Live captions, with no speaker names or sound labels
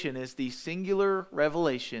is the singular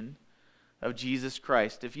revelation of Jesus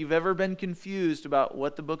Christ. If you've ever been confused about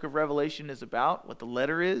what the book of Revelation is about, what the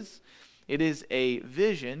letter is, it is a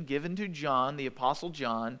vision given to John, the Apostle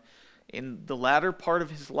John, in the latter part of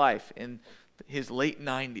his life, in his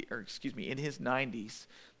in his 90s.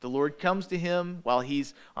 The Lord comes to him while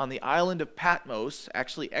he's on the island of Patmos,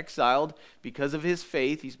 actually exiled because of his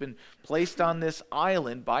faith. He's been placed on this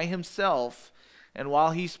island by himself, and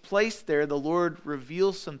while he's placed there, the Lord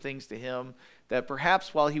reveals some things to him that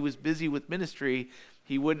perhaps while he was busy with ministry,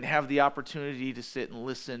 he wouldn't have the opportunity to sit and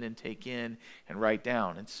listen and take in and write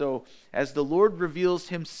down. And so, as the Lord reveals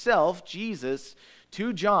himself, Jesus,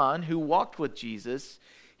 to John, who walked with Jesus,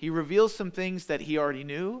 he reveals some things that he already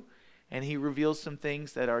knew, and he reveals some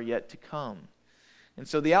things that are yet to come. And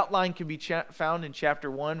so the outline can be found in chapter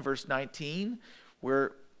 1, verse 19,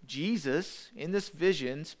 where Jesus, in this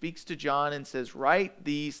vision, speaks to John and says, "Write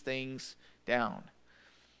these things down."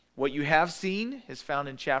 What you have seen is found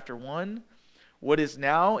in chapter 1. What is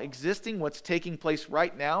now existing, what's taking place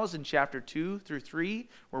right now, is in chapter 2 through 3,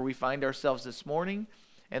 where we find ourselves this morning.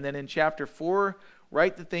 And then in chapter 4,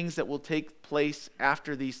 write the things that will take place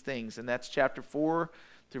after these things. And that's chapter 4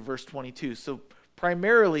 through verse 22. So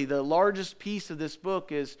primarily, the largest piece of this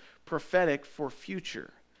book is prophetic for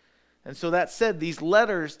future. And so that said, these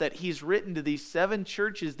letters that he's written to these 7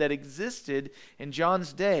 churches that existed in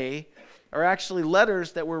John's day are actually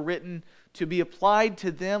letters that were written to be applied to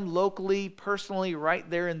them locally, personally, right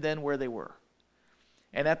there and then where they were.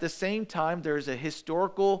 And at the same time, there's a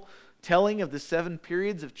historical telling of the 7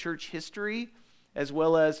 periods of church history, as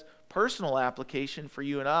well as personal application for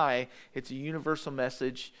you and I. It's a universal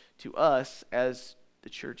message to us as the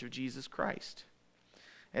Church of Jesus Christ.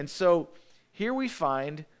 And so here we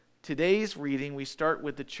find today's reading. We start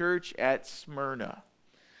with the church at Smyrna.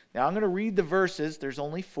 Now I'm going to read the verses. There's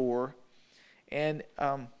only 4. And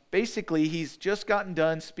basically he's just gotten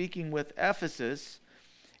done speaking with Ephesus.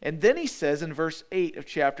 And then he says in verse 8 of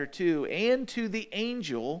chapter 2, "And to the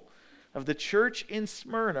angel of the church in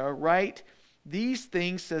Smyrna write, these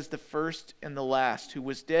things says the first and the last, who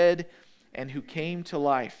was dead and who came to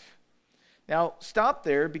life." Now, stop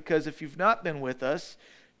there, because if you've not been with us,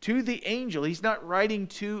 to the angel, he's not writing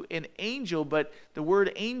to an angel, but the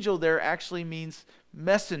word angel there actually means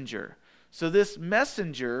messenger. So this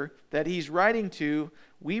messenger that he's writing to,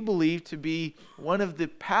 we believe to be one of the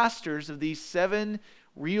pastors of these 7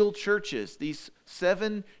 real churches, these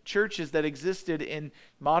 7 churches that existed in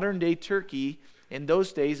modern-day Turkey. In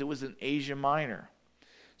those days, it was in Asia Minor.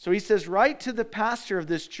 So he says, "Write to the pastor of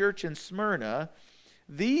this church in Smyrna,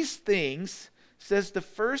 these things says the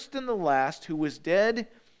first and the last, who was dead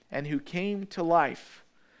and who came to life."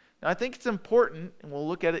 Now, I think it's important, and we'll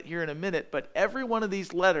look at it here in a minute, but every one of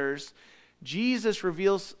these letters, Jesus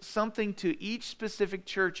reveals something to each specific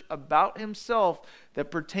church about himself that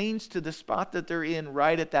pertains to the spot that they're in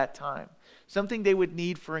right at that time, something they would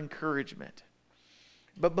need for encouragement.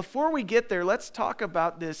 But before we get there, let's talk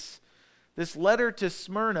about this letter to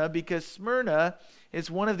Smyrna, because Smyrna is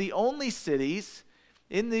one of the only cities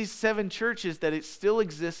in these 7 churches that it still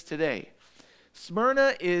exists today.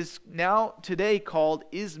 Smyrna is now today called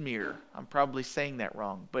Izmir. I'm probably saying that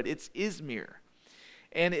wrong, but it's Izmir.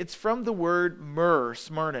 And it's from the word myrrh,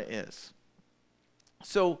 Smyrna is.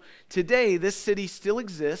 So today, this city still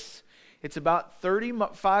exists. It's about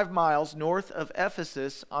 35 miles north of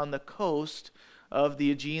Ephesus on the coast of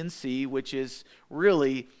the Aegean Sea, which is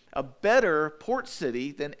really a better port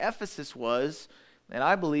city than Ephesus was, and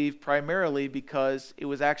I believe primarily because it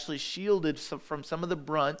was actually shielded from some of the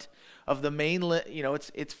brunt of the mainland.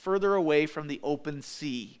 It's further away from the open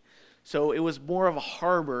sea. So it was more of a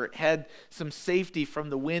harbor. It had some safety from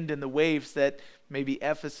the wind and the waves that maybe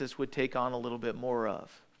Ephesus would take on a little bit more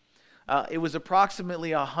of. It was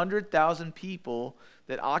approximately 100,000 people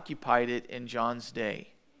that occupied it in John's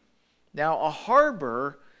day. Now, a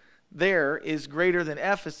harbor there is greater than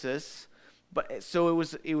Ephesus, but so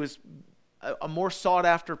it was a more sought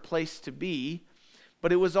after place to be,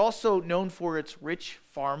 but it was also known for its rich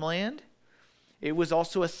farmland. It was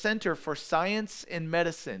also a center for science and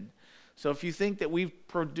medicine. So if you think that we've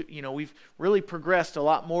really progressed a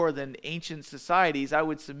lot more than ancient societies, I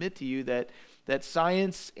would submit to you that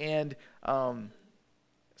science and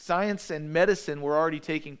medicine were already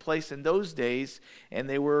taking place in those days, and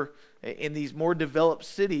they were in these more developed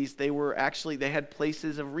cities. They had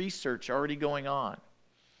places of research already going on.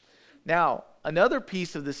 Now, another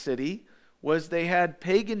piece of the city was they had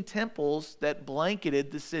pagan temples that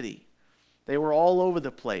blanketed the city. They were all over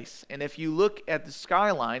the place. And if you look at the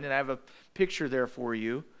skyline, and I have a picture there for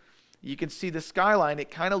you, you can see the skyline. It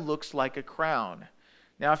kind of looks like a crown.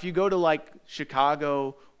 Now, if you go to like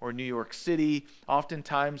Chicago or New York City.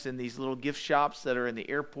 Oftentimes in these little gift shops that are in the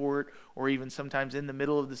airport, or even sometimes in the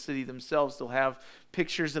middle of the city themselves, they'll have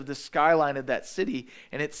pictures of the skyline of that city,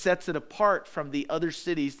 and it sets it apart from the other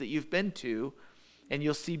cities that you've been to, and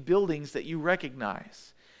you'll see buildings that you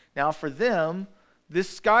recognize. Now for them, this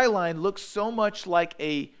skyline looks so much like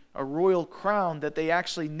a royal crown that they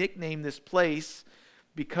actually nicknamed this place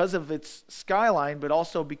because of its skyline, but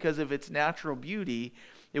also because of its natural beauty.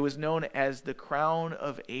 It was known as the Crown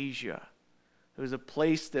of Asia. It was a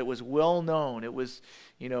place that was well known. It was,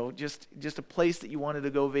 just a place that you wanted to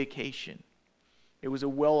go vacation. It was a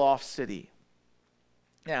well-off city.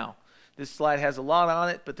 Now, this slide has a lot on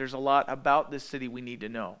it, but there's a lot about this city we need to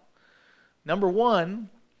know. Number one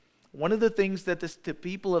of the things that the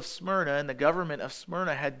people of Smyrna and the government of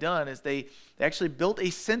Smyrna had done is they actually built a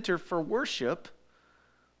center for worship,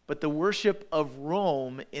 but the worship of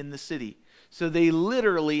Rome in the city. So they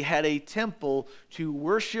literally had a temple to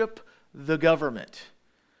worship the government.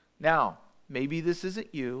 Now, maybe this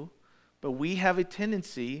isn't you, but we have a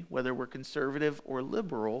tendency, whether we're conservative or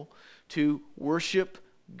liberal, to worship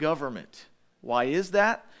government. Why is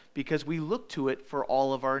that? Because we look to it for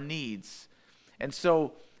all of our needs. And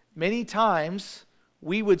so many times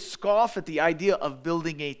we would scoff at the idea of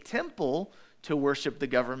building a temple to worship the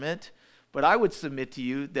government, but I would submit to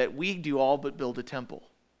you that we do all but build a temple.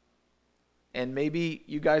 And maybe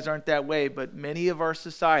you guys aren't that way, but many of our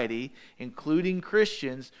society, including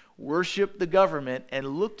Christians, worship the government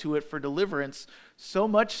and look to it for deliverance. So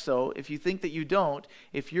much so, if you think that you don't,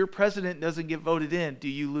 if your president doesn't get voted in, do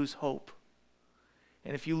you lose hope?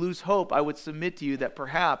 And if you lose hope, I would submit to you that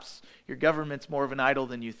perhaps your government's more of an idol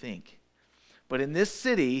than you think. But in this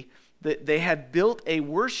city, they had built a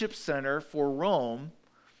worship center for Rome,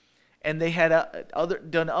 and they had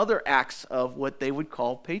done other acts of what they would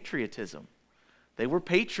call patriotism. They were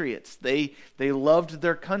patriots. They loved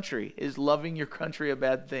their country. Is loving your country a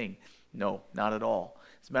bad thing? No, not at all.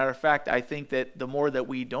 As a matter of fact, I think that the more that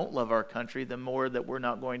we don't love our country, the more that we're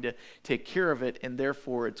not going to take care of it, and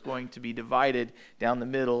therefore it's going to be divided down the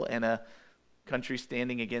middle, and a country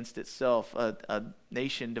standing against itself, a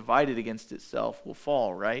nation divided against itself will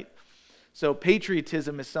fall, right? So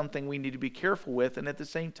patriotism is something we need to be careful with, and at the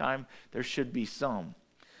same time, there should be some.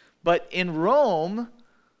 But in Rome,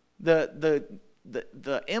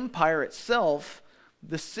 the empire itself,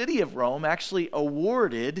 the city of Rome actually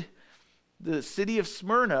awarded the city of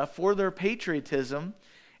Smyrna for their patriotism,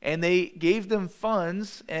 and they gave them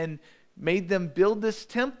funds and made them build this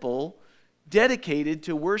temple dedicated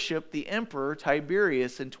to worship the emperor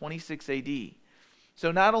Tiberius in 26 AD.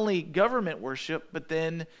 So not only government worship, but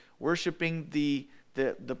then worshiping the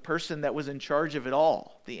person that was in charge of it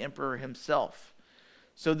all, the emperor himself.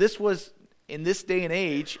 So this was, in this day and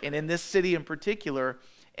age, and in this city in particular,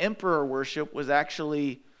 emperor worship was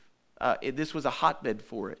actually, this was a hotbed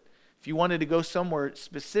for it. If you wanted to go somewhere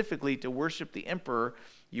specifically to worship the emperor,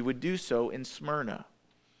 you would do so in Smyrna.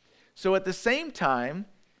 So at the same time,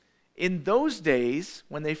 in those days,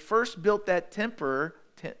 when they first built that the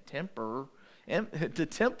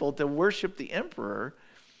temple to worship the emperor,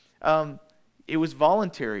 it was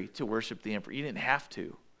voluntary to worship the emperor. You didn't have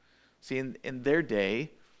to. See, in their day,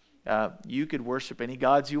 you could worship any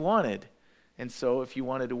gods you wanted. And so if you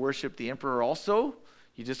wanted to worship the emperor also,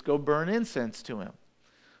 you just go burn incense to him.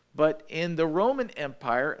 But in the Roman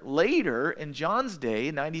Empire, later in John's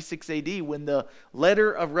day, 96 AD, when the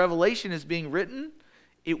letter of Revelation is being written,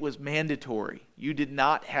 it was mandatory. You did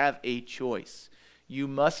not have a choice. You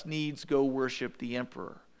must needs go worship the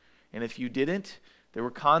emperor. And if you didn't, there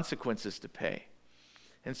were consequences to pay.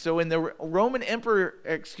 And so in the Roman Empire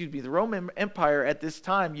at this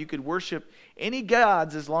time, you could worship any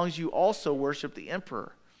gods as long as you also worship the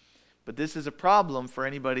emperor. But this is a problem for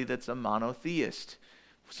anybody that's a monotheist,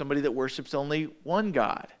 somebody that worships only one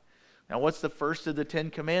God. Now, what's the first of the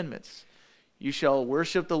 10 commandments? You shall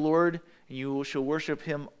worship the Lord, and you shall worship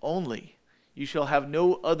him only. You shall have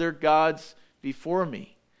no other gods before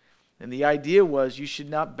me. And the idea was you should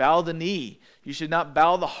not bow the knee. You should not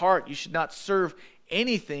bow the heart. You should not serve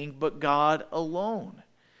anything but God alone.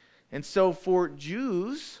 And so for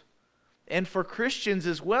Jews and for Christians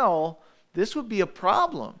as well, this would be a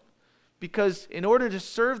problem. Because in order to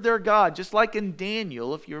serve their God, just like in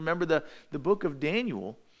Daniel, if you remember the book of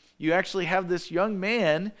Daniel, you actually have this young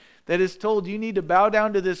man that is told you need to bow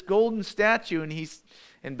down to this golden statue,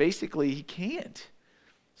 and basically he can't.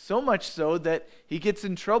 So much so that he gets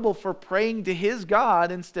in trouble for praying to his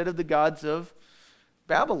God instead of the gods of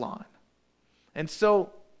Babylon. And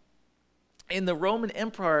so in the Roman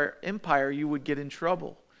Empire, you would get in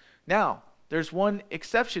trouble. Now, there's one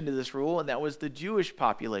exception to this rule, and that was the Jewish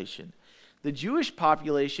population. the Jewish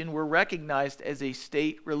population were recognized as a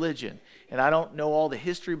state religion. And I don't know all the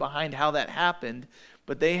history behind how that happened,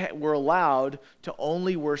 but they were allowed to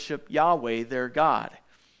only worship Yahweh, their God.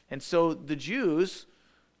 And so the Jews,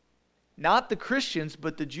 not the Christians,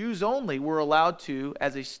 but the Jews only, were allowed to,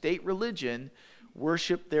 as a state religion,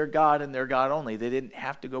 worship their God and their God only. They didn't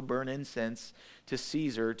have to go burn incense to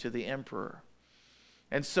Caesar, to the emperor.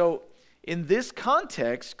 And so in this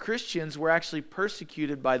context, Christians were actually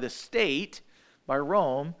persecuted by the state, by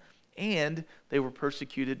Rome, and they were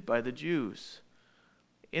persecuted by the Jews.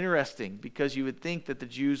 Interesting, because you would think that the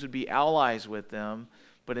Jews would be allies with them,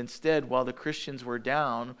 but instead, while the Christians were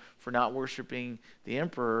down for not worshiping the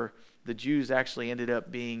emperor, the Jews actually ended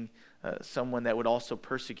up being someone that would also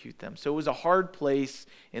persecute them. So it was a hard place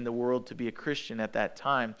in the world to be a Christian at that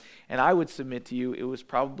time. And I would submit to you, it was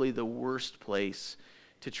probably the worst place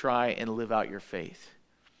to try and live out your faith.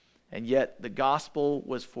 And yet, the gospel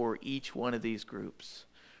was for each one of these groups.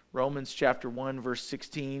 Romans chapter 1, verse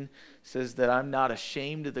 16 says that I'm not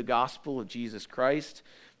ashamed of the gospel of Jesus Christ,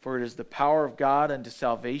 for it is the power of God unto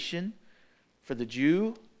salvation for the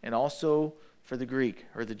Jew and also for the Greek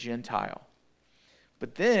or the Gentile.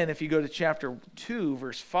 But then, if you go to chapter 2,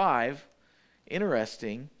 verse 5,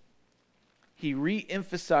 interesting, he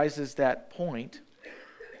re-emphasizes that point.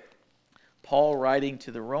 Paul, writing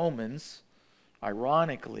to the Romans,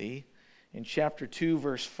 ironically, in chapter 2,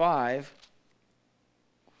 verse 5,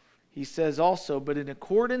 he says also, but in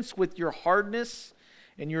accordance with your hardness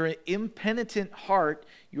and your impenitent heart,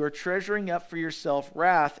 you are treasuring up for yourself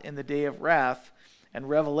wrath in the day of wrath and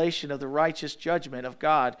revelation of the righteous judgment of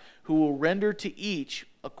God, who will render to each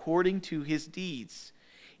according to his deeds.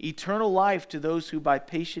 Eternal life to those who by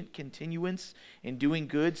patient continuance in doing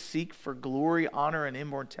good seek for glory, honor, and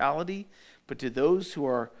immortality, but to those who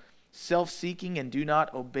are self-seeking and do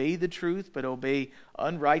not obey the truth, but obey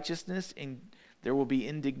unrighteousness, and there will be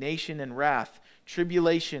indignation and wrath,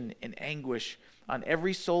 tribulation and anguish on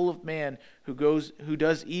every soul of man who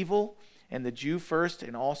does evil, and the Jew first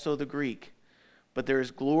and also the Greek. But there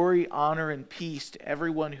is glory, honor, and peace to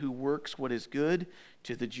everyone who works what is good,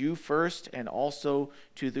 to the Jew first and also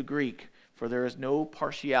to the Greek, for there is no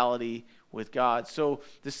partiality with God. So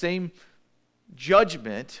the same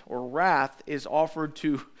judgment or wrath is offered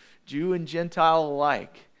to Jew and Gentile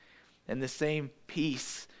alike, and the same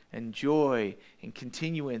peace and joy and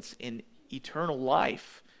continuance in eternal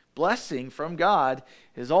life, blessing from God,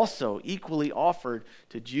 is also equally offered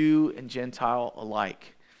to Jew and Gentile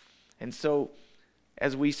alike. And so,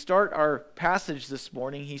 as we start our passage this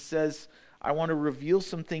morning, he says, I want to reveal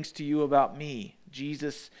some things to you about me.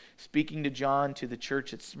 Jesus, speaking to John, to the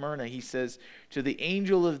church at Smyrna, he says, to the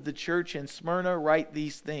angel of the church in Smyrna, write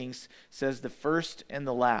these things, says the first and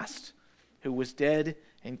the last, who was dead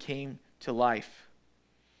and came to life.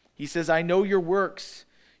 He says, I know your works,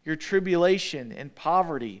 your tribulation and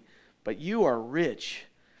poverty, but you are rich.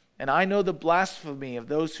 And I know the blasphemy of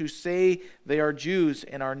those who say they are Jews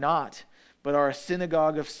and are not, but are a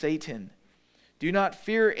synagogue of Satan. Do not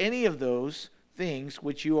fear any of those things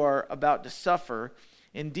which you are about to suffer.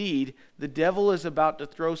 Indeed, the devil is about to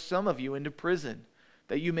throw some of you into prison,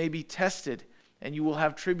 that you may be tested, and you will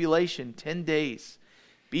have tribulation 10 days.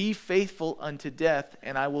 Be faithful unto death,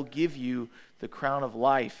 and I will give you the crown of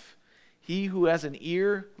life. He who has an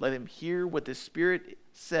ear, let him hear what the Spirit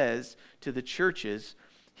says to the churches.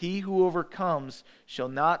 He who overcomes shall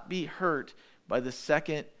not be hurt by the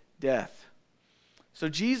second death. So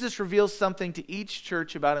Jesus reveals something to each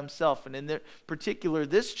church about himself. And in particular,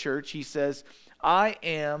 this church, he says, I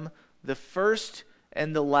am the first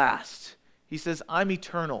and the last. He says, I'm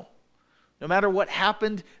eternal. No matter what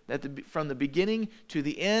happened from the beginning to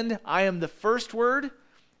the end, I am the first word,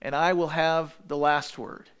 and I will have the last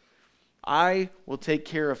word. I will take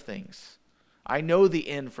care of things. I know the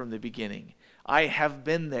end from the beginning. I have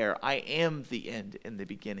been there. I am the end in the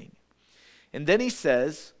beginning. And then he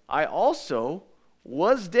says, I also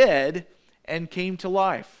was dead and came to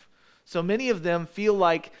life. So many of them feel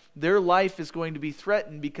like their life is going to be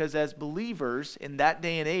threatened because as believers in that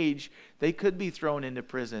day and age, they could be thrown into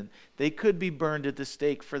prison. They could be burned at the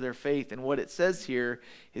stake for their faith. And what it says here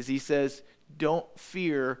is he says, don't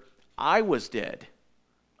fear, I was dead.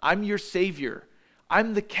 I'm your Savior.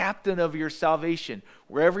 I'm the captain of your salvation.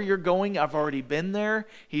 Wherever you're going, I've already been there.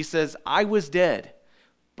 He says, I was dead,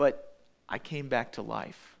 but I came back to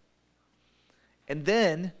life. And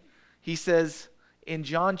then he says in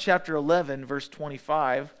John chapter 11, verse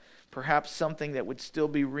 25, perhaps something that would still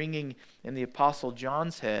be ringing in the Apostle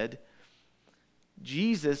John's head,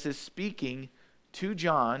 Jesus is speaking to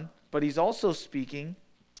John, but he's also speaking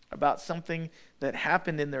about something that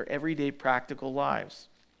happened in their everyday practical lives.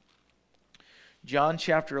 John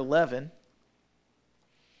chapter 11,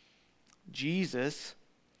 Jesus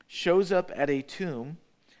shows up at a tomb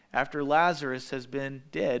after Lazarus has been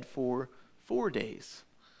dead for 4 days.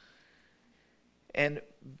 And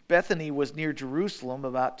Bethany was near Jerusalem,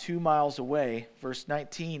 about 2 miles away. Verse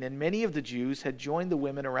 19, and many of the Jews had joined the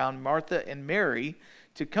women around Martha and Mary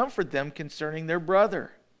to comfort them concerning their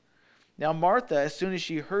brother. Now Martha, as soon as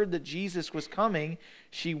she heard that Jesus was coming,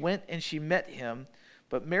 she went and she met him,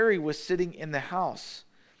 but Mary was sitting in the house.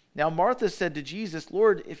 Now Martha said to Jesus,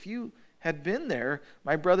 Lord, if you had been there,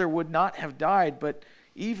 my brother would not have died, but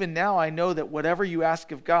even now I know that whatever you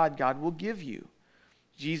ask of God, God will give you.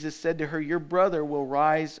 Jesus said to her, your brother will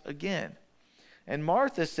rise again. And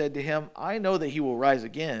Martha said to him, I know that he will rise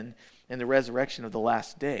again in the resurrection of the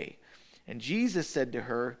last day. And Jesus said to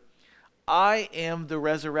her, I am the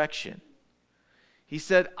resurrection. He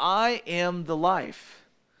said, I am the life.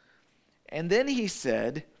 And then he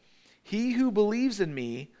said, he who believes in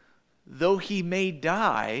me, though he may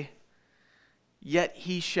die, yet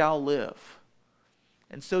he shall live.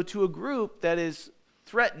 And so to a group that is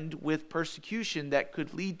threatened with persecution that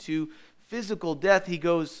could lead to physical death, he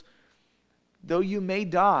goes, though you may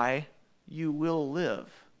die, you will live.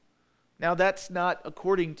 Now that's not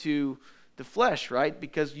according to the flesh, right?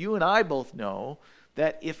 Because you and I both know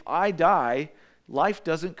that if I die, life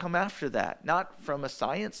doesn't come after that. Not from a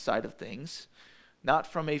science side of things, not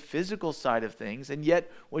from a physical side of things. And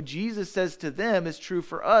yet what Jesus says to them is true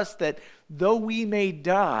for us, that though we may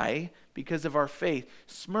die because of our faith,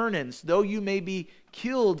 Smyrnans, though you may be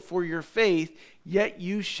killed for your faith, yet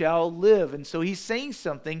you shall live. And so he's saying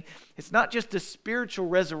something. It's not just a spiritual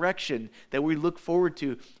resurrection that we look forward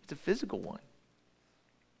to. It's a physical one.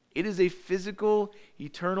 It is a physical,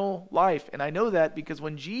 eternal life. And I know that because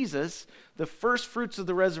when Jesus, the first fruits of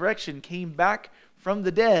the resurrection, came back from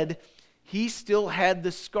the dead, he still had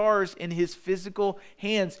the scars in his physical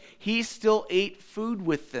hands. He still ate food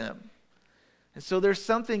with them. And so there's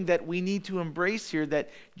something that we need to embrace here, that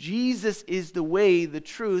Jesus is the way, the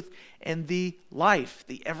truth, and the life,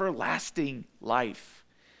 the everlasting life.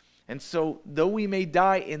 And so though we may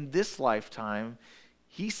die in this lifetime,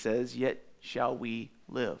 he says, yet shall we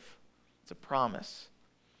live. It's a promise.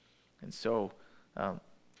 And so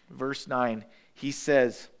verse 9, he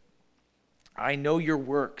says, I know your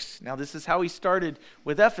works. Now this is how he started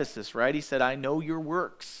with Ephesus, right? He said, I know your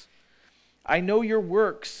works. I know your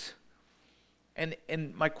works.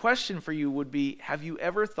 And my question for you would be, have you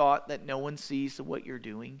ever thought that no one sees what you're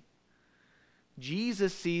doing?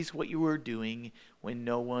 Jesus sees what you are doing when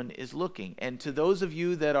no one is looking. And to those of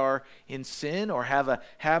you that are in sin or have a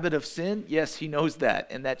habit of sin, yes, he knows that,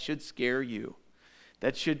 and that should scare you.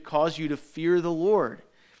 That should cause you to fear the Lord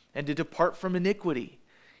and to depart from iniquity.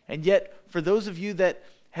 And yet, for those of you that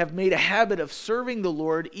have made a habit of serving the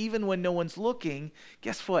Lord even when no one's looking,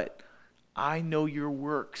 guess what? I know your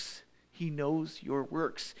works. He knows your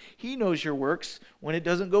works. He knows your works when it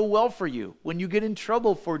doesn't go well for you, when you get in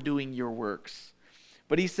trouble for doing your works.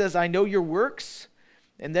 But he says, I know your works.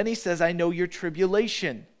 And then he says, I know your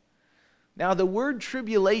tribulation. Now, the word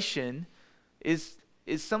tribulation is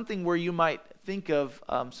something where you might think of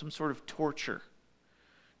some sort of torture.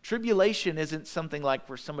 Tribulation isn't something like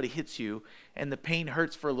where somebody hits you and the pain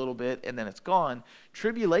hurts for a little bit and then it's gone.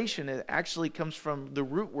 Tribulation actually comes from the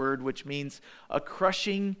root word, which means a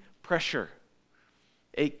crushing pressure,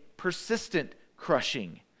 a persistent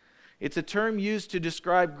crushing. It's a term used to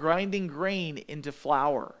describe grinding grain into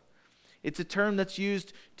flour. It's a term that's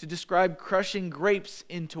used to describe crushing grapes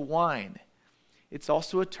into wine. It's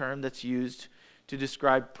also a term that's used to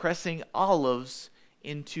describe pressing olives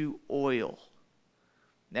into oil.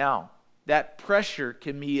 Now, that pressure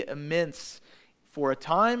can be immense for a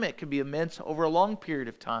time. It can be immense over a long period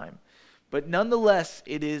of time. But nonetheless,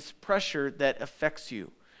 it is pressure that affects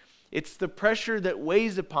you. It's the pressure that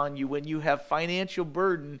weighs upon you when you have financial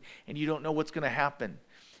burden and you don't know what's going to happen.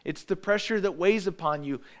 It's the pressure that weighs upon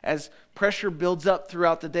you as pressure builds up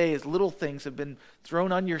throughout the day, as little things have been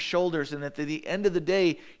thrown on your shoulders, and at the end of the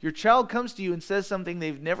day, your child comes to you and says something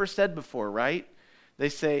they've never said before, right? They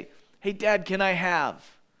say, hey, Dad, can I have?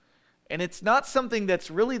 And it's not something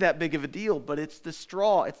that's really that big of a deal, but it's the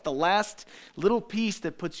straw. It's the last little piece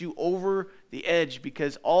that puts you over the edge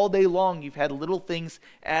because all day long you've had little things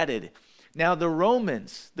added. Now the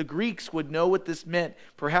Romans, the Greeks would know what this meant,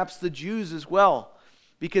 perhaps the Jews as well.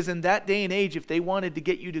 Because in that day and age, if they wanted to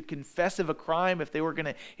get you to confess of a crime, if they were going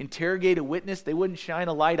to interrogate a witness, they wouldn't shine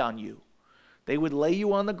a light on you. They would lay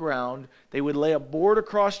you on the ground, they would lay a board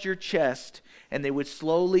across your chest, and they would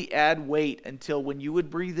slowly add weight until when you would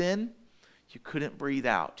breathe in, you couldn't breathe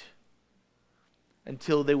out.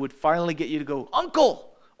 Until they would finally get you to go,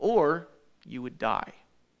 Uncle! Or you would die.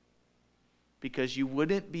 Because you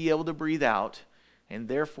wouldn't be able to breathe out, and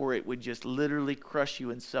therefore it would just literally crush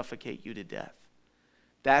you and suffocate you to death.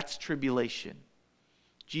 That's tribulation.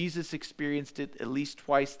 Jesus experienced it at least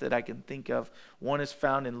twice that I can think of. One is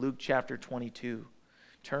found in Luke chapter 22.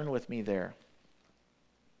 Turn with me there.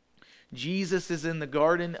 Jesus is in the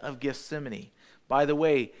Garden of Gethsemane. By the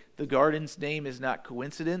way, the garden's name is not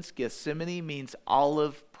coincidence. Gethsemane means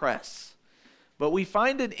olive press. But we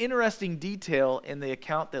find an interesting detail in the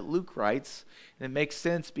account that Luke writes, and it makes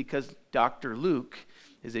sense because Dr. Luke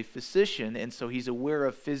is a physician, and so he's aware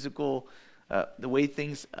of the way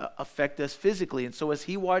things affect us physically. And so as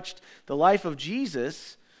he watched the life of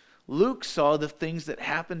Jesus, Luke saw the things that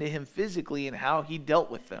happened to him physically and how he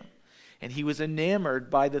dealt with them. And he was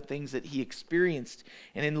enamored by the things that he experienced.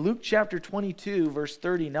 And in Luke chapter 22, verse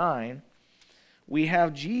 39, we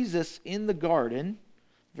have Jesus in the garden,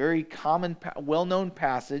 very common, well-known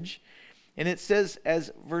passage. And it says,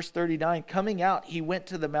 as verse 39, coming out, he went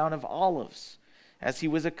to the Mount of Olives, as he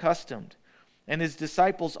was accustomed. And his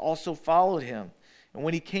disciples also followed him. And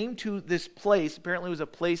when he came to this place, apparently it was a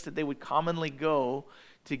place that they would commonly go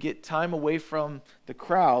to get time away from the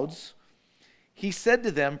crowds, he said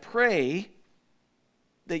to them, pray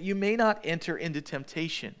that you may not enter into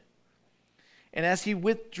temptation. And as he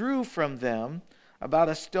withdrew from them about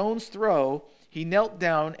a stone's throw, he knelt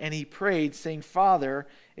down and he prayed, saying, Father,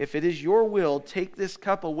 if it is your will, take this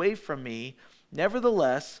cup away from me.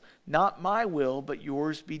 Nevertheless, not my will, but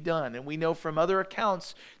yours be done. And we know from other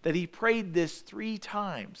accounts that he prayed this 3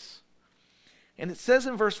 times. And it says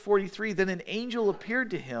in verse 43, then an angel appeared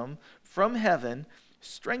to him from heaven,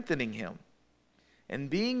 strengthening him. And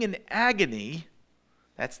being in agony,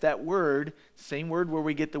 that's that word, same word where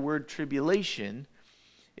we get the word tribulation,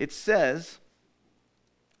 it says,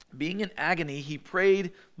 being in agony, he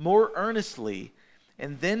prayed more earnestly,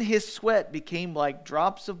 and then his sweat became like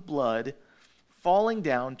drops of blood falling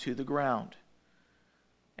down to the ground.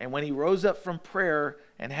 And when he rose up from prayer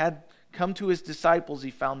and had come to his disciples,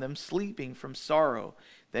 he found them sleeping from sorrow.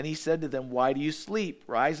 Then he said to them, why do you sleep?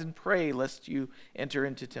 Rise and pray, lest you enter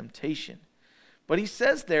into temptation. But he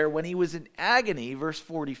says there, when he was in agony, verse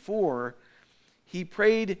 44, he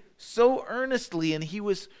prayed so earnestly, and he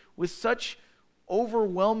was with such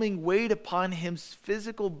overwhelming weight upon his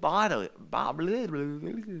physical body,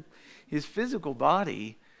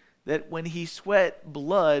 that when he sweat,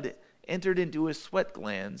 blood entered into his sweat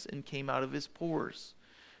glands and came out of his pores.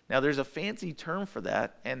 Now, there's a fancy term for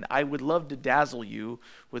that, and I would love to dazzle you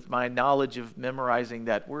with my knowledge of memorizing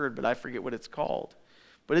that word, but I forget what it's called.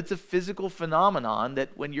 But it's a physical phenomenon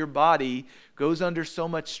that when your body goes under so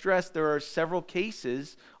much stress, there are several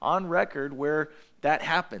cases on record where that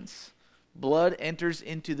happens. Blood enters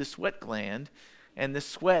into the sweat gland, and the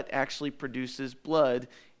sweat actually produces blood,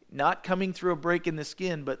 not coming through a break in the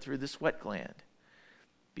skin, but through the sweat gland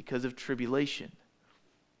because of tribulation.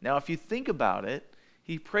 Now, if you think about it,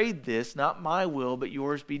 he prayed this, not my will, but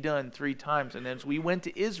yours be done 3 times. And as we went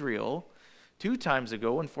to Israel 2 times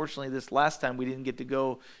ago, unfortunately this last time we didn't get to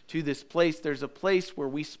go to this place. There's a place where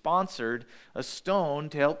we sponsored a stone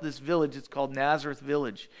to help this village. It's called Nazareth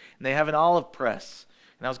Village. And they have an olive press.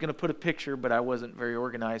 And I was going to put a picture, but I wasn't very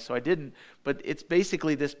organized, so I didn't. But it's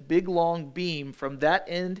basically this big long beam from that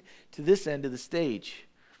end to this end of the stage.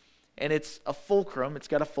 And it's a fulcrum. It's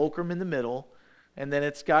got a fulcrum in the middle. And then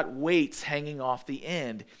it's got weights hanging off the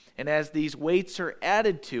end. And as these weights are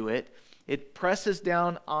added to it, it presses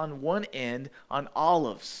down on one end on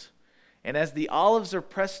olives. And as the olives are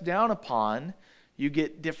pressed down upon, you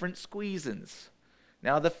get different squeezins.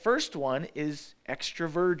 Now, the first one is extra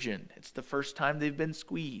virgin. It's the first time they've been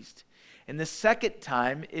squeezed. And the second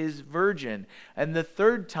time is virgin. And the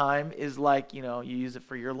third time is like, you use it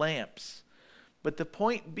for your lamps. But the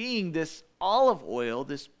point being, this olive oil,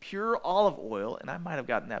 this pure olive oil, and I might have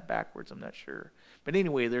gotten that backwards, I'm not sure. But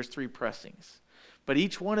anyway, there's 3 pressings. But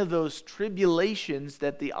each one of those tribulations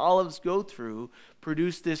that the olives go through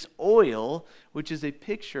produce this oil, which is a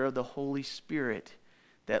picture of the Holy Spirit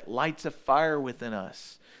that lights a fire within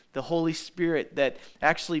us. The Holy Spirit that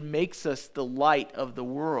actually makes us the light of the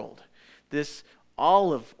world. This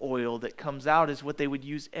olive oil that comes out is what they would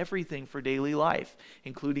use everything for daily life,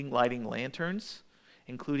 including lighting lanterns,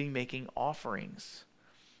 including making offerings.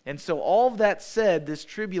 And so all of that said, this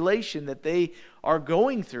tribulation that they are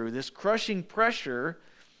going through, this crushing pressure,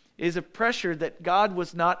 is a pressure that God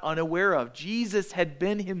was not unaware of. Jesus had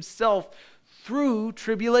been himself through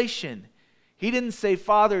tribulation. He didn't say,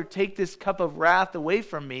 Father, take this cup of wrath away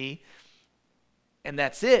from me, and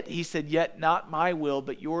that's it. He said, yet not my will,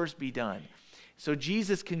 but yours be done. So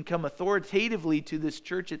Jesus can come authoritatively to this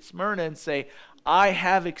church at Smyrna and say, I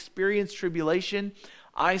have experienced tribulation.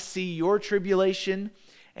 I see your tribulation.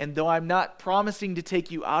 And though I'm not promising to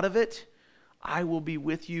take you out of it, I will be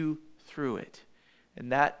with you through it.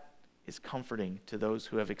 And that is comforting to those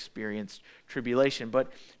who have experienced tribulation.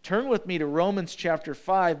 But turn with me to Romans chapter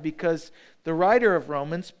 5, because the writer of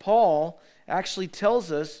Romans, Paul, actually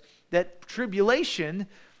tells us that tribulation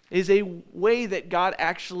is a way that God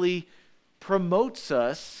actually promotes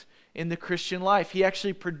us in the Christian life. He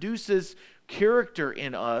actually produces character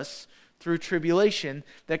in us through tribulation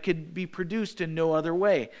that could be produced in no other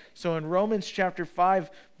way. So in Romans chapter 5,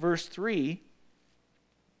 verse 3,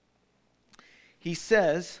 he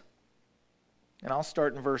says, and I'll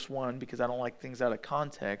start in verse 1 because I don't like things out of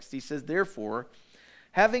context. He says, therefore,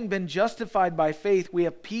 having been justified by faith, we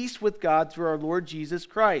have peace with God through our Lord Jesus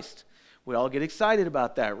Christ. We all get excited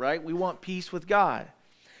about that, right? We want peace with God.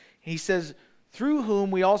 He says, through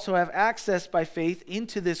whom we also have access by faith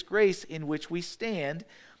into this grace in which we stand,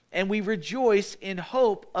 and we rejoice in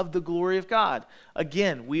hope of the glory of God.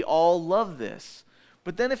 Again, we all love this.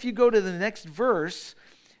 But then if you go to the next verse,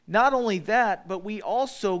 not only that, but we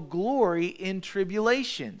also glory in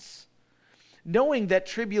tribulations, knowing that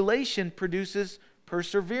tribulation produces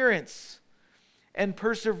perseverance, and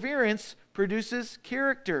perseverance produces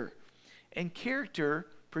character, and character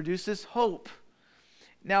produces hope.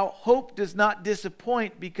 Now, hope does not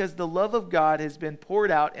disappoint because the love of God has been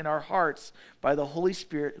poured out in our hearts by the Holy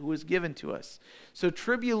Spirit who was given to us. So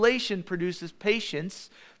tribulation produces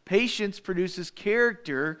patience. Patience produces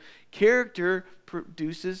character. Character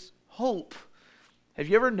produces hope. Have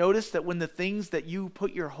you ever noticed that when the things that you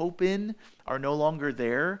put your hope in are no longer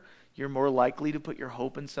there, you're more likely to put your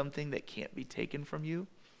hope in something that can't be taken from you?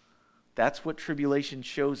 That's what tribulation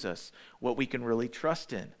shows us, what we can really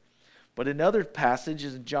trust in. But another passage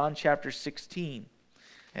is in John chapter 16,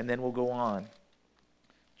 and then we'll go on.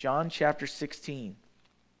 John chapter 16,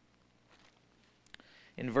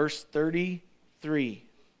 in verse 33.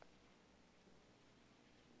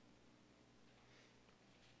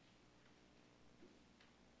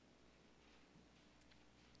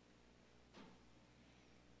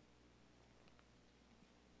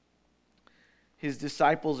 His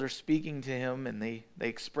disciples are speaking to him, and they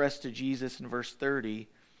express to Jesus in verse 30,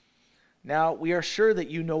 now we are sure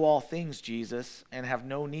that you know all things, Jesus, and have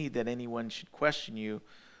no need that anyone should question you.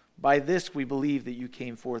 By this we believe that you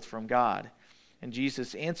came forth from God. And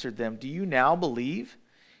Jesus answered them, do you now believe?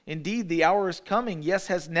 Indeed, the hour is coming, yes,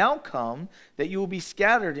 has now come, that you will be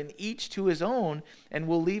scattered, and each to his own, and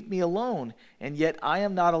will leave me alone. And yet I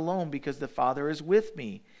am not alone, because the Father is with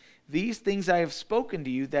me. These things I have spoken to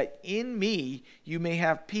you, that in me you may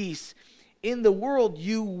have peace. In the world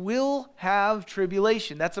you will have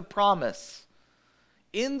tribulation. That's a promise.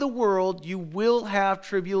 In the world you will have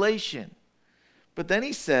tribulation. But then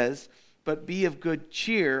he says, but be of good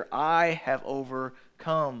cheer, I have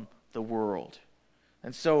overcome the world.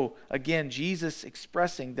 And so, again, Jesus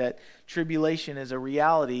expressing that tribulation is a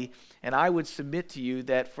reality, and I would submit to you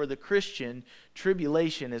that for the Christian,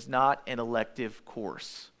 tribulation is not an elective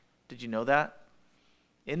course. Did you know that?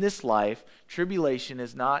 In this life, tribulation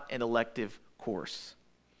is not an elective course.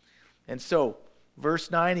 And so, verse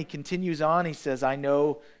 9, he continues on. He says, I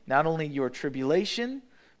know not only your tribulation,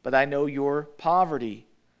 but I know your poverty.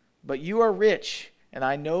 But you are rich, and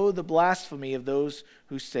I know the blasphemy of those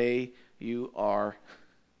who say you are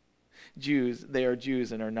Jews. They are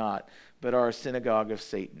Jews and are not, but are a synagogue of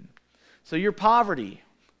Satan. So your poverty,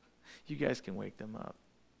 you guys can wake them up.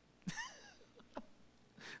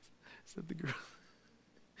 Said the girl.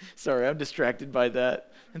 Sorry, I'm distracted by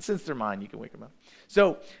that. And since they're mine, you can wake them up.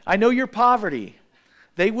 So, I know your poverty.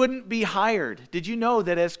 They wouldn't be hired. Did you know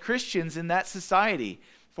that as Christians in that society,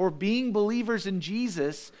 for being believers in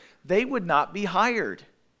Jesus, they would not be hired?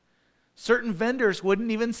 Certain vendors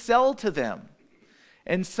wouldn't even sell to them.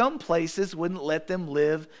 And some places wouldn't let them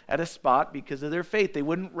live at a spot because of their faith. They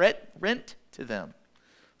wouldn't rent to them.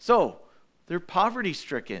 So, they're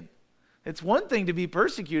poverty-stricken. It's one thing to be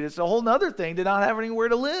persecuted. It's a whole other thing to not have anywhere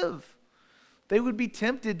to live. They would be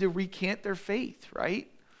tempted to recant their faith, right?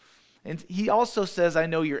 And he also says, I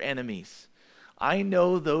know your enemies. I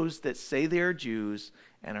know those that say they are Jews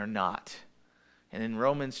and are not. And in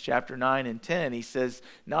Romans chapter 9 and 10, he says,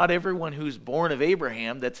 not everyone who's born of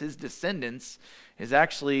Abraham, that's his descendants, is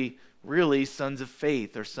actually really sons of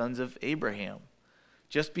faith or sons of Abraham.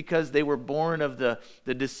 Just because they were born of the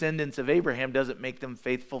descendants of Abraham doesn't make them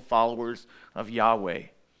faithful followers of Yahweh.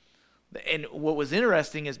 And what was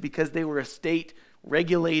interesting is because they were a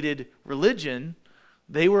state-regulated religion,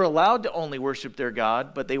 they were allowed to only worship their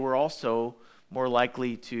God, but they were also more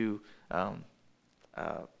likely to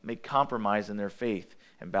make compromise in their faith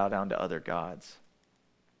and bow down to other gods.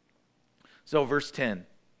 So verse 10.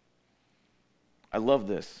 I love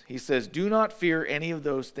this. He says, do not fear any of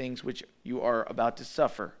those things which you are about to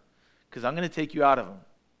suffer, because I'm going to take you out of them.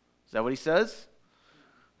 Is that what he says?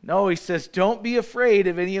 No, he says, don't be afraid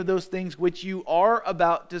of any of those things which you are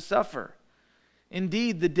about to suffer.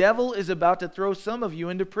 Indeed, the devil is about to throw some of you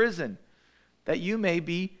into prison, that you may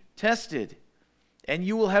be tested, and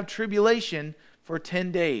you will have tribulation for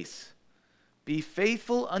 10 days. Be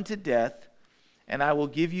faithful unto death, and I will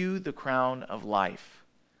give you the crown of life.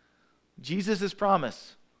 Jesus'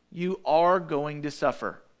 promise, you are going to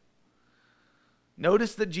suffer.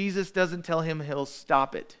 Notice that Jesus doesn't tell him he'll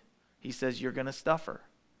stop it. He says you're going to suffer.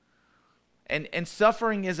 And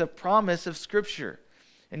suffering is a promise of Scripture.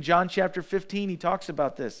 In John chapter 15, he talks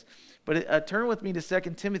about this. But turn with me to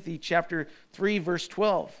 2 Timothy chapter 3, verse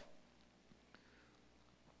 12.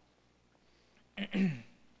 2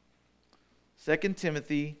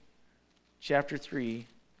 Timothy chapter 3,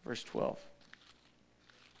 verse 12.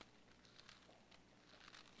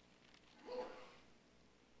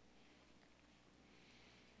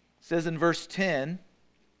 It says in verse 10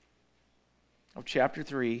 of chapter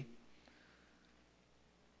 3,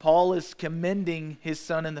 Paul is commending his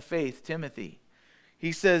son in the faith, Timothy.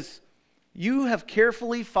 He says, you have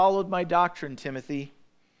carefully followed my doctrine, Timothy,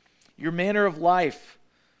 your manner of life,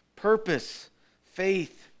 purpose,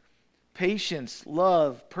 faith, patience,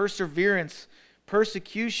 love, perseverance,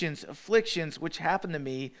 persecutions, afflictions, which happened to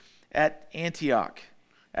me at Antioch,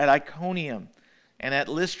 at Iconium, and at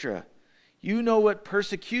Lystra. You know what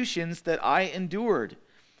persecutions that I endured,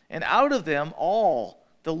 and out of them all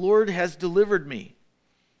the Lord has delivered me.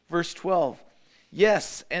 Verse 12,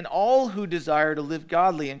 yes, and all who desire to live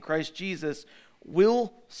godly in Christ Jesus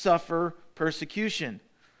will suffer persecution.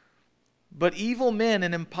 But evil men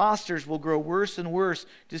and impostors will grow worse and worse,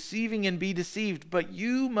 deceiving and be deceived. But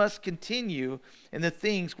you must continue in the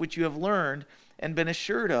things which you have learned and been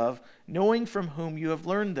assured of, knowing from whom you have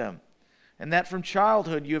learned them. And that from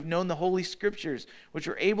childhood you have known the Holy Scriptures, which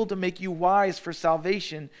are able to make you wise for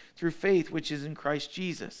salvation through faith which is in Christ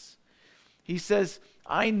Jesus. He says,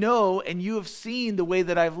 I know and you have seen the way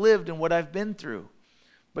that I've lived and what I've been through.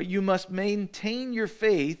 But you must maintain your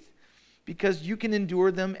faith because you can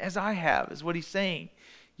endure them as I have, is what he's saying.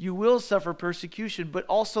 You will suffer persecution, but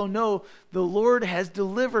also know the Lord has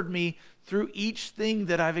delivered me through each thing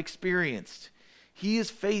that I've experienced. He is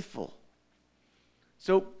faithful.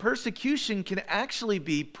 So persecution can actually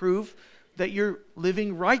be proof that you're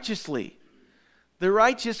living righteously. The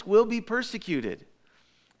righteous will be persecuted.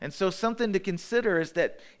 And so something to consider is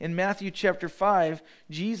that in Matthew chapter 5,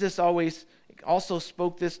 Jesus also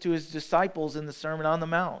spoke this to his disciples in the Sermon on the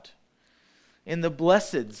Mount. In the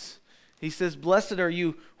blesseds, he says, blessed are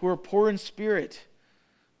you who are poor in spirit.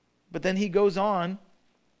 But then he goes on,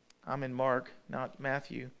 I'm in Mark, not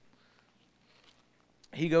Matthew.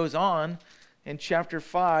 He goes on in chapter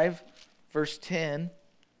 5, verse 10,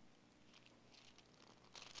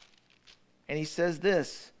 and he says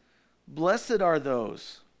this, blessed are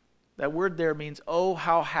those. That word there means, oh,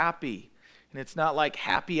 how happy. And it's not like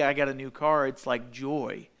happy I got a new car. It's like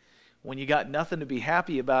joy. When you got nothing to be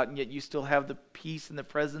happy about, and yet you still have the peace and the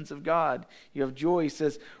presence of God. You have joy. He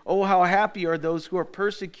says, oh, how happy are those who are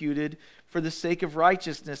persecuted for the sake of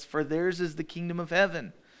righteousness, for theirs is the kingdom of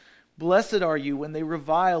heaven. Blessed are you when they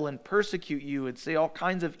revile and persecute you and say all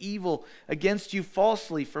kinds of evil against you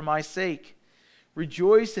falsely for my sake.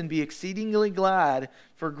 Rejoice and be exceedingly glad,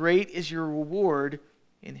 for great is your reward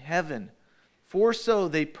in heaven. For so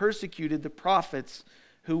they persecuted the prophets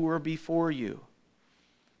who were before you.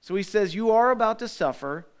 So he says, you are about to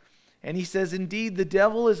suffer. And he says, indeed, the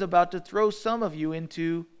devil is about to throw some of you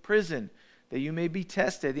into prison, that you may be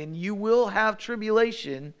tested. And you will have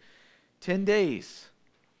tribulation 10 days.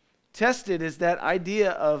 Tested is that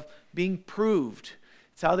idea of being proved.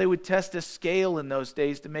 It's how they would test a scale in those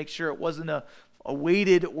days to make sure it wasn't a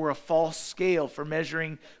weighted or a false scale for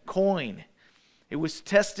measuring coin. It was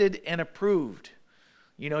tested and approved.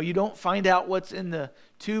 You know, you don't find out what's in the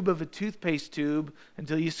tube of a toothpaste tube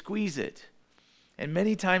until you squeeze it. And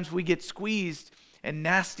many times we get squeezed and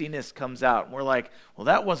nastiness comes out. And we're like, well,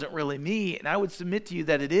 that wasn't really me. And I would submit to you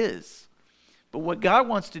that it is. But what God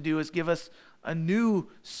wants to do is give us a new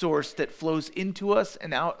source that flows into us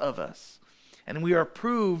and out of us. And we are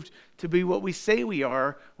proved to be what we say we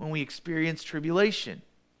are when we experience tribulation.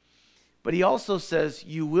 But he also says,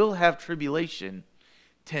 you will have tribulation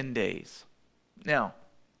 10 days. Now,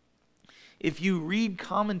 if you read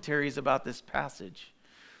commentaries about this passage,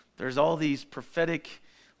 there's all these prophetic,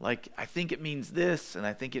 like, I think it means this and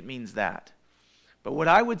I think it means that. But what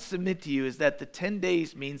I would submit to you is that the 10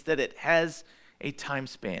 days means that it has a time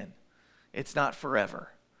span. It's not forever.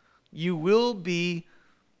 You will be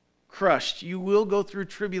crushed. You will go through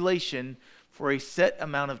tribulation for a set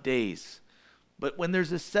amount of days. But when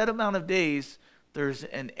there's a set amount of days, there's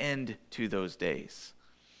an end to those days.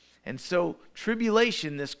 And so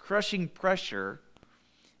tribulation, this crushing pressure,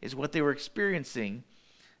 is what they were experiencing.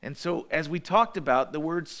 And so as we talked about, the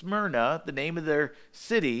word Smyrna, the name of their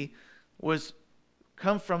city,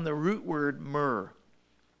 come from the root word myrrh.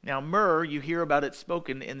 Now myrrh, you hear about it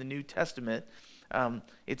spoken in the New Testament.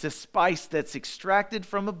 It's a spice that's extracted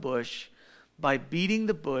from a bush by beating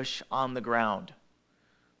the bush on the ground.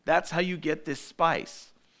 That's how you get this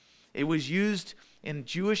spice. It was used in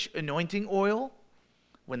Jewish anointing oil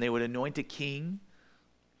when they would anoint a king.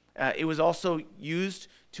 It was also used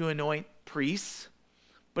to anoint priests,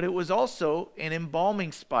 but it was also an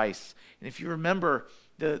embalming spice. And if you remember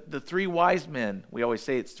the three wise men, we always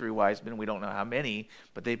say it's three wise men, we don't know how many,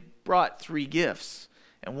 but they brought 3 gifts.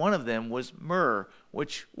 And one of them was myrrh,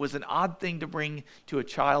 which was an odd thing to bring to a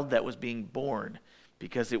child that was being born,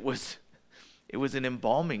 because it was an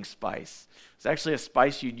embalming spice. It's actually a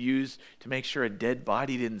spice you'd use to make sure a dead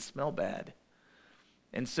body didn't smell bad.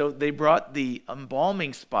 And so they brought the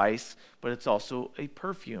embalming spice, but it's also a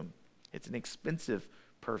perfume. It's an expensive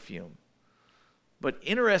perfume. But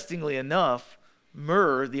interestingly enough,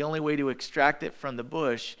 myrrh, the only way to extract it from the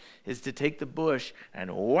bush is to take the bush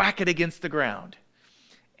and whack it against the ground.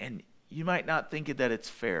 And you might not think that it's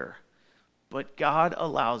fair, but God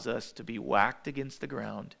allows us to be whacked against the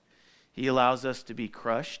ground. He allows us to be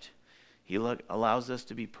crushed. He allows us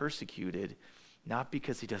to be persecuted, not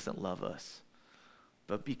because he doesn't love us,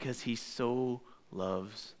 but because he so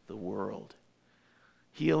loves the world.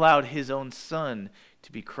 He allowed his own son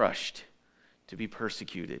to be crushed, to be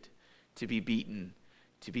persecuted, to be beaten,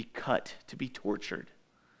 to be cut, to be tortured,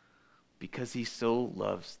 because he so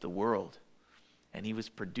loves the world. And he was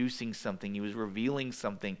producing something. He was revealing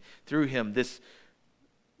something through him, this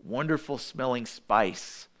wonderful smelling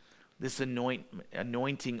spice, this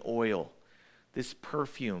anointing oil, this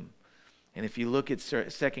perfume. And if you look at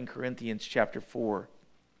 2 Corinthians chapter 4,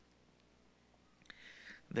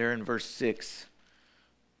 there in verse 6,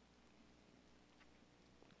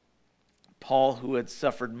 Paul, who had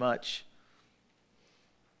suffered much,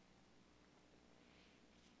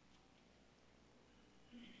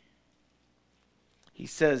 he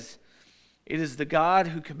says, "It is the God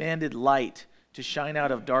who commanded light to shine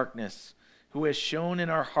out of darkness, who has shone in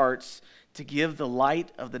our hearts to give the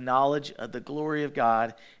light of the knowledge of the glory of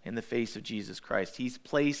God in the face of Jesus Christ." He's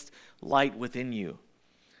placed light within you.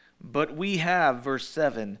 But we have, verse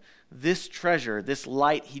 7, this treasure, this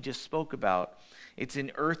light he just spoke about, it's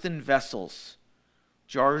in earthen vessels,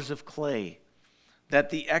 jars of clay, that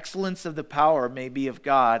the excellence of the power may be of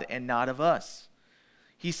God and not of us.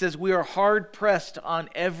 He says, we are hard pressed on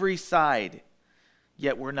every side,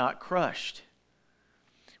 yet we're not crushed.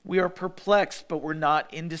 We are perplexed, but we're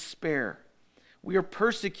not in despair. We are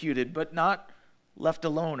persecuted, but not left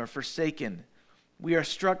alone or forsaken. We are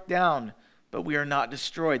struck down, but we are not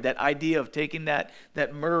destroyed. That idea of taking that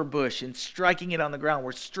myrrh bush and striking it on the ground.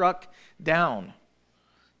 We're struck down,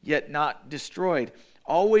 yet not destroyed.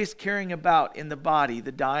 Always carrying about in the body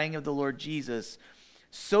the dying of the Lord Jesus,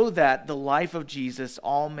 so that the life of Jesus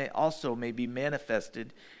also may be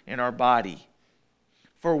manifested in our body.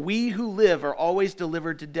 For we who live are always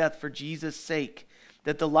delivered to death for Jesus' sake,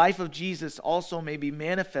 that the life of Jesus also may be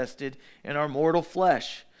manifested in our mortal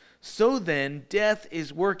flesh. So then, death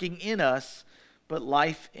is working in us, but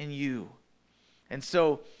life in you. And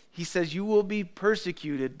so he says you will be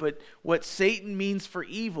persecuted, but what Satan means for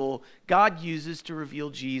evil, God uses to reveal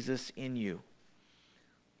Jesus in you.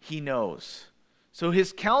 He knows. So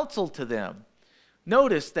his counsel to them,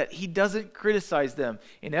 notice that he doesn't criticize them.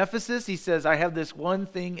 In Ephesus, he says, I have this one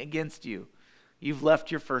thing against you. You've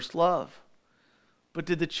left your first love. But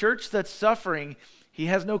to the church that's suffering, he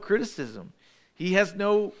has no criticism. He has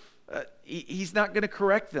he's not going to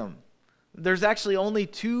correct them. There's actually only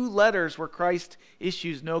 2 letters where Christ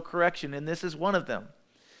issues no correction, and this is one of them.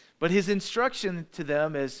 But his instruction to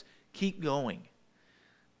them is, keep going.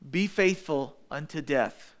 Be faithful unto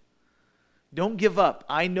death. Don't give up.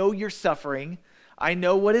 I know you're suffering. I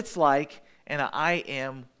know what it's like, and I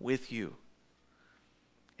am with you.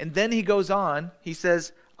 And then he goes on, he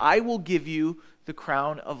says, I will give you the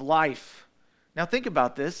crown of life. Now think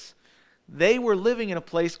about this. They were living in a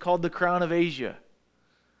place called the Crown of Asia.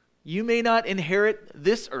 You may not inherit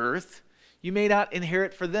this earth. You may not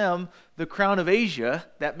inherit for them the Crown of Asia.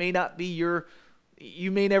 That may not be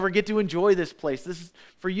you may never get to enjoy this place. This is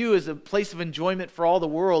for you is a place of enjoyment for all the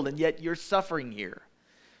world, and yet you're suffering here.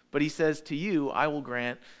 But he says to you, I will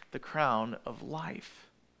grant the crown of life.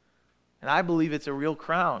 And I believe it's a real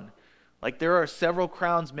crown. Like there are several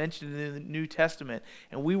crowns mentioned in the New Testament,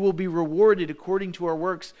 and we will be rewarded according to our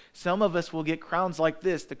works. Some of us will get crowns like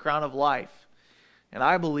this, the crown of life. And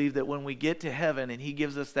I believe that when we get to heaven and he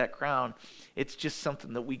gives us that crown, it's just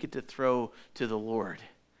something that we get to throw to the Lord.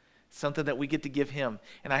 Something that we get to give him.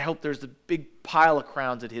 And I hope there's a big pile of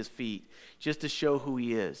crowns at his feet just to show who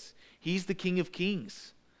he is. He's the King of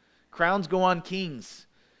Kings. Crowns go on kings.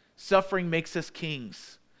 Suffering makes us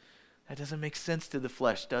kings. That doesn't make sense to the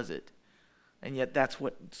flesh, does it? And yet that's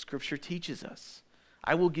what Scripture teaches us.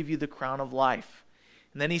 I will give you the crown of life.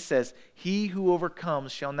 And then he says, he who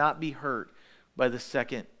overcomes shall not be hurt by the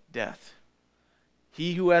second death.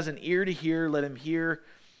 He who has an ear to hear, let him hear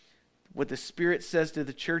what the Spirit says to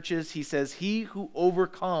the churches. He says, he who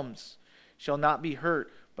overcomes shall not be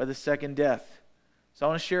hurt by the second death. So I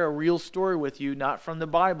want to share a real story with you, not from the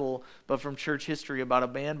Bible, but from church history, about a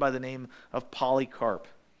man by the name of Polycarp.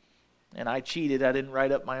 And I cheated. I didn't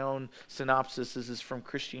write up my own synopsis. This is from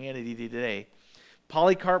Christianity Today.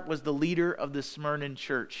 Polycarp was the leader of the Smyrna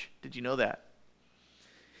church. Did you know that?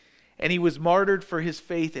 And he was martyred for his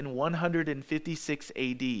faith in 156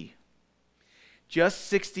 AD. Just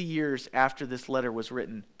 60 years after this letter was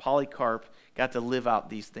written, Polycarp got to live out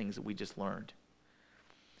these things that we just learned.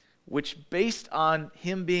 Which, based on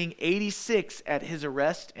him being 86 at his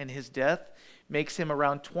arrest and his death, makes him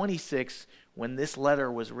around 26 when this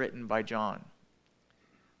letter was written by John.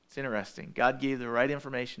 It's interesting. God gave the right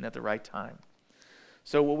information at the right time.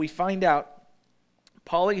 So what we find out,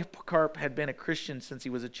 Polycarp had been a Christian since he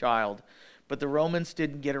was a child, but the Romans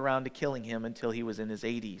didn't get around to killing him until he was in his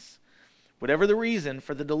 80s. Whatever the reason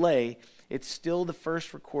for the delay, it's still the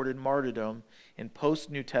first recorded martyrdom in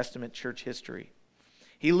post-New Testament church history.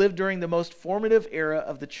 He lived during the most formative era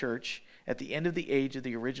of the church at the end of the age of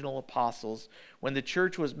the original apostles, when the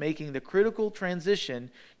church was making the critical transition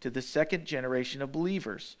to the second generation of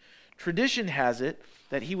believers. Tradition has it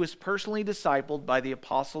that he was personally discipled by the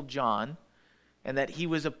apostle John, and that he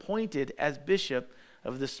was appointed as bishop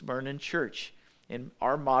of the Smyrna church in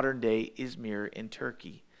our modern day Izmir in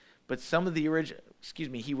Turkey. But some of the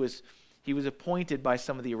he was appointed by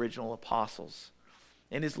some of the original apostles.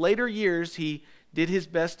 In his later years, he did his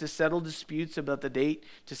best to settle disputes about the date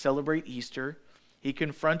to celebrate Easter. He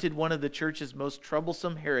confronted one of the church's most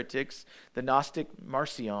troublesome heretics, the Gnostic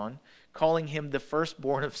Marcion, calling him the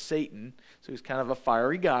firstborn of Satan. So he's kind of a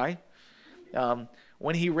fiery guy.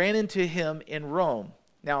 When he ran into him in Rome.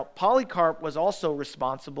 Now, Polycarp was also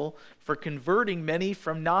responsible for converting many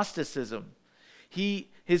from Gnosticism.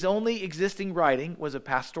 His only existing writing was a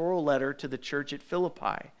pastoral letter to the church at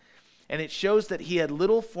Philippi. And it shows that he had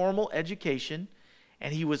little formal education,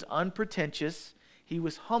 and he was unpretentious. He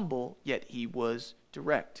was humble, yet he was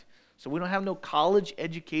direct. So we don't have no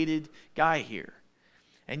college-educated guy here.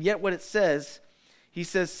 And yet what it says, he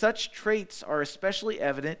says, such traits are especially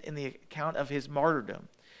evident in the account of his martyrdom,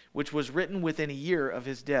 which was written within a year of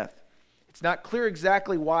his death. It's not clear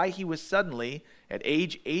exactly why he was suddenly, at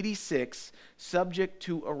age 86, subject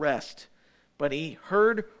to arrest, but he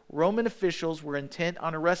heard Roman officials were intent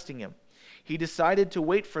on arresting him. He decided to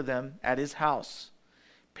wait for them at his house.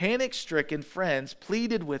 Panic-stricken friends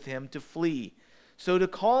pleaded with him to flee. So to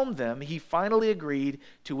calm them, he finally agreed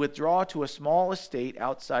to withdraw to a small estate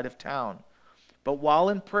outside of town. But while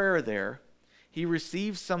in prayer there, he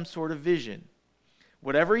received some sort of vision.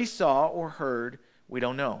 Whatever he saw or heard, we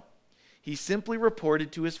don't know. He simply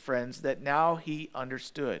reported to his friends that now he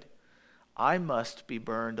understood. I must be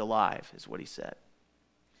burned alive, is what he said.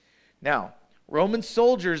 Now, Roman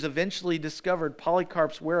soldiers eventually discovered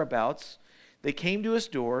Polycarp's whereabouts. They came to his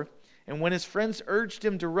door, and when his friends urged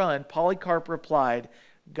him to run, Polycarp replied,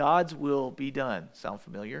 God's will be done. Sound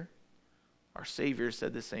familiar? Our Savior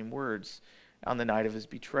said the same words on the night of his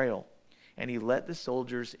betrayal, and he let the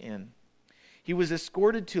soldiers in. He was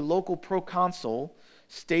escorted to local proconsul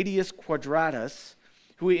Statius Quadratus,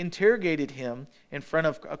 who interrogated him in front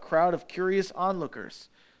of a crowd of curious onlookers.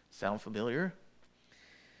 Sound familiar?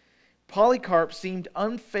 Polycarp seemed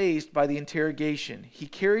unfazed by the interrogation. He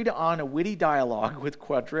carried on a witty dialogue with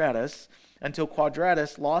Quadratus until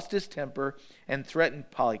Quadratus lost his temper and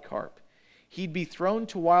threatened Polycarp. He'd be thrown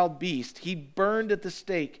to wild beasts, he'd burned at the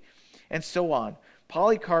stake, and so on.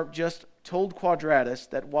 Polycarp just told Quadratus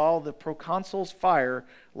that while the proconsul's fire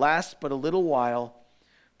lasts but a little while,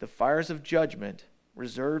 the fires of judgment,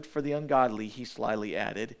 reserved for the ungodly, he slyly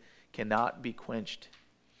added, cannot be quenched.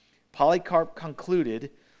 Polycarp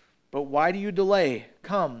concluded, But why do you delay?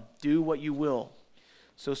 Come, do what you will.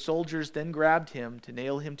 So soldiers then grabbed him to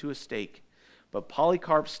nail him to a stake. But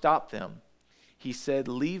Polycarp stopped them. He said,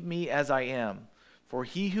 Leave me as I am, For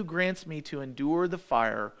he who grants me to endure the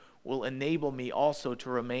fire will enable me also to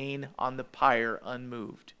remain on the pyre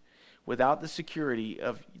unmoved, without the security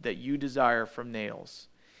that you desire from nails.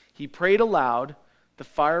 He prayed aloud, the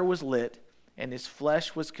fire was lit, and his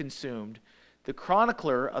flesh was consumed. The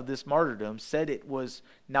chronicler of this martyrdom said it was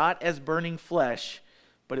not as burning flesh,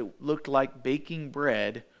 but it looked like baking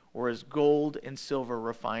bread, or as gold and silver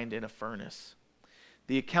refined in a furnace.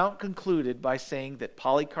 The account concluded by saying that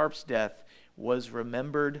Polycarp's death was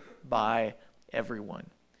remembered by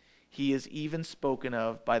everyone. He is even spoken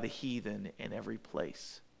of by the heathen in every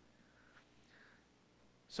place.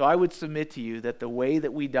 So I would submit to you that the way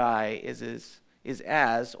that we die is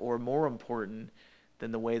as or more important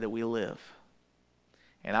than the way that we live.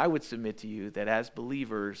 And I would submit to you that as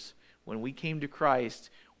believers, when we came to Christ,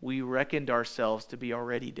 we reckoned ourselves to be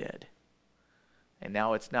already dead. And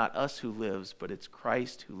now it's not us who lives, but it's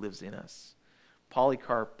Christ who lives in us.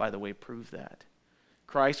 Polycarp, by the way, proved that.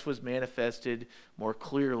 Christ was manifested more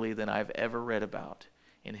clearly than I've ever read about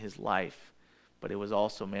in his life, but it was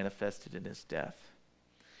also manifested in his death.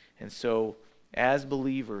 And so, as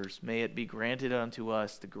believers, may it be granted unto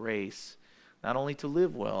us the grace not only to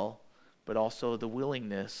live well, but also the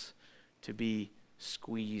willingness to be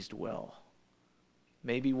squeezed well.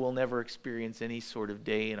 Maybe we'll never experience any sort of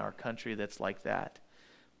day in our country that's like that.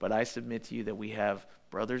 But I submit to you that we have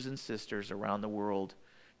brothers and sisters around the world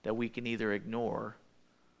that we can either ignore,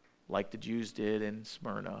 like the Jews did in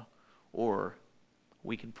Smyrna, or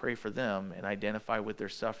we can pray for them and identify with their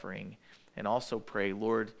suffering and also pray,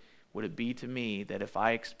 Lord, would it be to me that if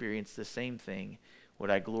I experience the same thing, would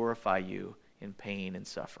I glorify you in pain and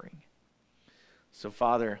suffering? So,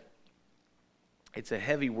 Father, it's a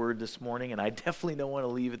heavy word this morning, and I definitely don't want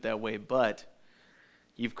to leave it that way, but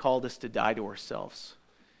you've called us to die to ourselves.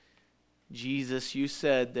 Jesus, you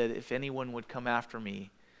said that if anyone would come after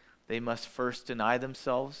me, they must first deny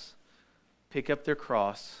themselves, pick up their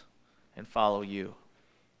cross, and follow you.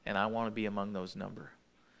 And I want to be among those number.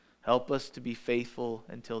 Help us to be faithful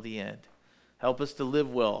until the end. Help us to live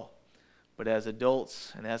well, but as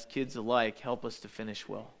adults and as kids alike, help us to finish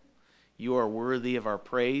well. You are worthy of our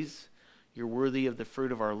praise. You're worthy of the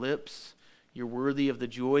fruit of our lips. You're worthy of the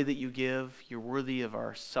joy that you give. You're worthy of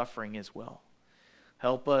our suffering as well.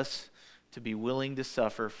 Help us to be willing to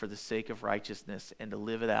suffer for the sake of righteousness and to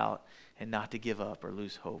live it out and not to give up or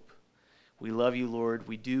lose hope. We love you, Lord.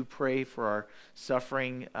 We do pray for our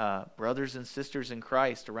suffering brothers and sisters in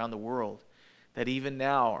Christ around the world that even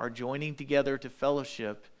now are joining together to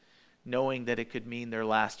fellowship, knowing that it could mean their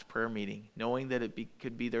last prayer meeting, knowing that it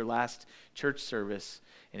could be their last church service.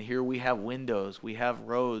 And here we have windows, we have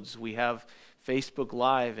roads, we have Facebook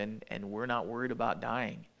Live, and we're not worried about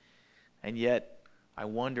dying. And yet, I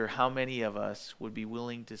wonder how many of us would be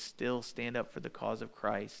willing to still stand up for the cause of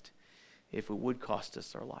Christ if it would cost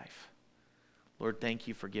us our life. Lord, thank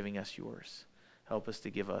you for giving us yours. Help us to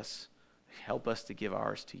give ours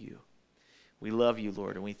to you. We love you,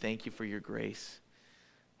 Lord, and we thank you for your grace.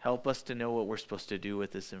 Help us to know what we're supposed to do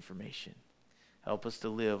with this information. Help us to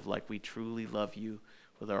live like we truly love you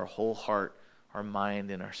with our whole heart, our mind,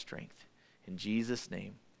 and our strength. In Jesus'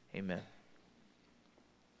 name, amen.